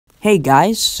Hey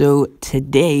guys, so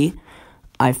today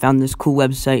I found this cool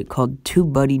website called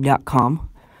TubeBuddy.com,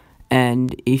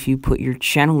 and if you put your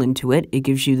channel into it, it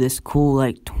gives you this cool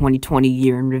 2020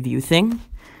 year in review thing.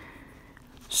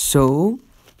 So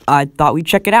I thought we'd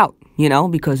check it out,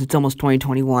 because it's almost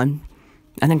 2021.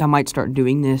 I think I might start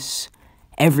doing this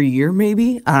every year,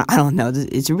 maybe. I don't know.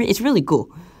 It's really cool.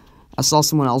 I saw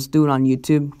someone else do it on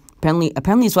YouTube. Apparently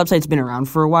this website's been around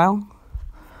for a while.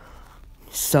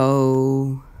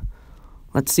 So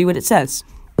let's see what it says.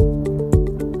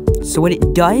 So what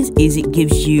it does is it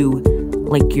gives you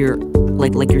your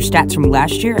stats from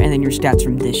last year and then your stats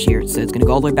from this year. So it's gonna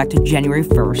go all the way back to January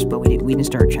 1st, but we didn't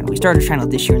start a channel. We started a channel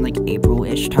this year in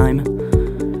April-ish time.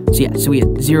 So yeah, so we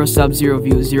had 0 subs, 0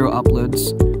 views, 0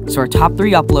 uploads. So our top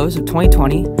 3 uploads of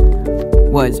 2020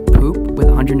 was Poop with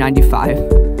 195,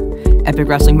 Epic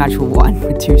Wrestling Match 1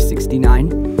 with 269,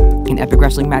 and Epic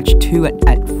Wrestling Match 2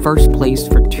 at first place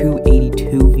for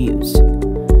 282 views.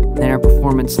 Then our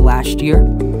performance last year,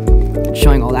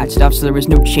 showing all that stuff. So there was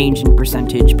no change in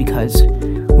percentage because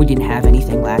we didn't have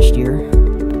anything last year.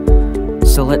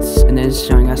 So and then it's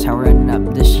showing us how we're ending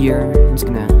up this year. It's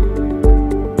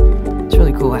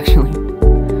really cool actually.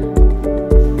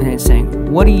 And it's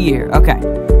saying, what a year. Okay,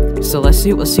 so let's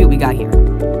see what we got here.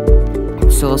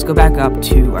 So let's go back up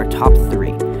to our top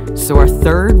 3. So our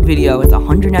third video with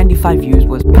 195 views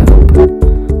was Poop.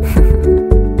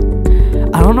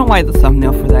 I don't know why the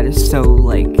thumbnail for that is so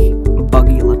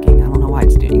buggy looking. I don't know why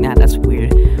it's doing that. That's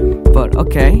weird. But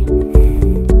okay.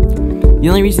 The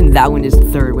only reason that one is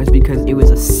third was because it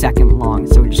was a second long,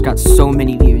 so it just got so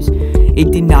many views. It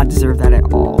did not deserve that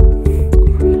at all.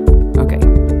 Okay.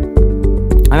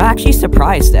 I'm actually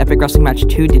surprised that Epic Wrestling Match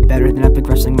 2 did better than Epic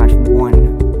Wrestling Match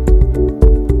 1.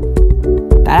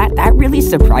 That really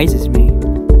surprises me.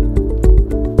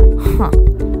 Huh.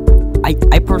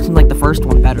 I personally like the first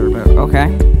one better, but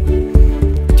okay.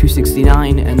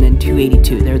 269 and then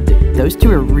 282. Those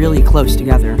two are really close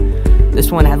together.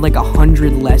 This one had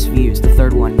 100 less views, the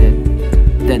third one did,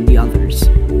 than the others.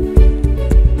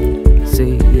 So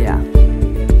yeah.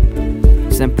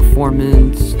 So then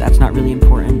performance, that's not really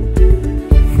important.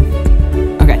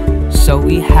 Okay, so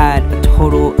we had a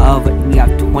total of, we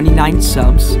have 29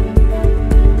 subs.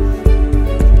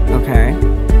 Okay.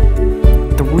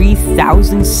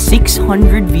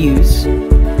 3,600 views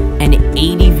and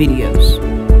 80 videos.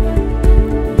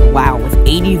 Wow, with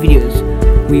 80 videos,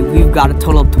 we've got a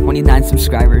total of 29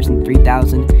 subscribers and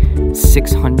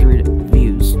 3,600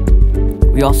 views.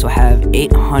 We also have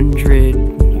 800,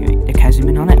 it hasn't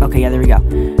been on it? Okay, yeah, there we go.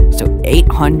 So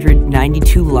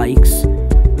 892 likes,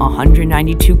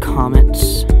 192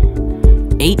 comments,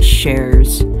 8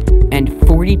 shares, and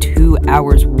 42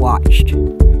 hours watched.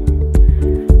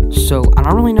 So, I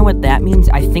don't really know what that means.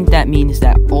 I think that means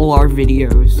that all our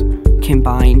videos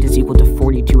combined is equal to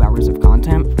 42 hours of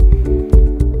content.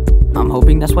 I'm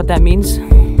hoping that's what that means.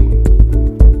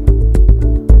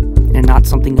 And not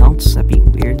something else. That'd be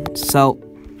weird. So,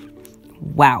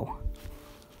 wow.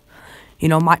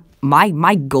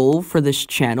 My goal for this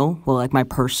channel, well, my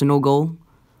personal goal,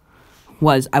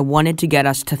 was I wanted to get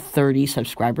us to 30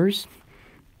 subscribers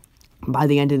by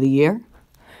the end of the year.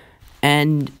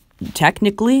 And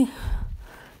technically,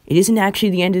 it isn't actually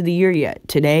the end of the year yet.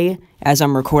 Today, as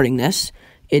I'm recording this,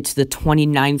 it's the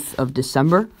 29th of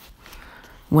December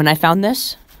when I found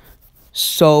this.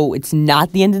 So it's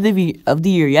not the end of the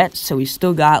year yet. So we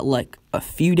still got a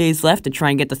few days left to try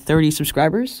and get to 30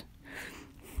 subscribers.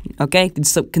 Okay,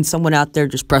 can someone out there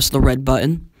just press the red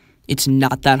button? It's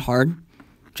not that hard.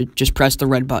 Just press the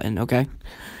red button, okay?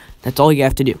 That's all you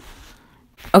have to do.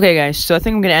 Okay, guys, so I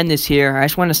think I'm going to end this here. I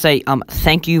just want to say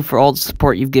thank you for all the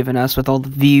support you've given us with all the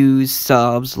views,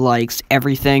 subs, likes,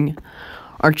 everything.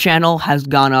 Our channel has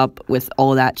gone up with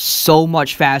all that so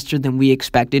much faster than we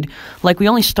expected. We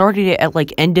only started it at,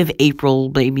 end of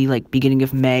April, maybe, beginning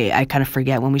of May. I kind of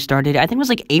forget when we started. I think it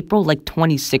was, April,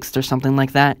 26th or something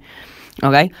like that.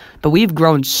 Okay? But we've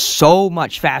grown so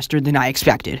much faster than I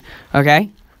expected. Okay?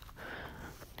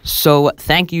 So,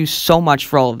 thank you so much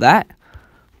for all of that.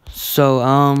 So,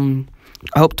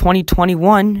 I hope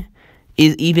 2021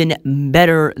 is even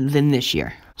better than this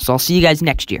year. So, I'll see you guys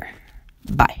next year.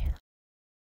 Bye.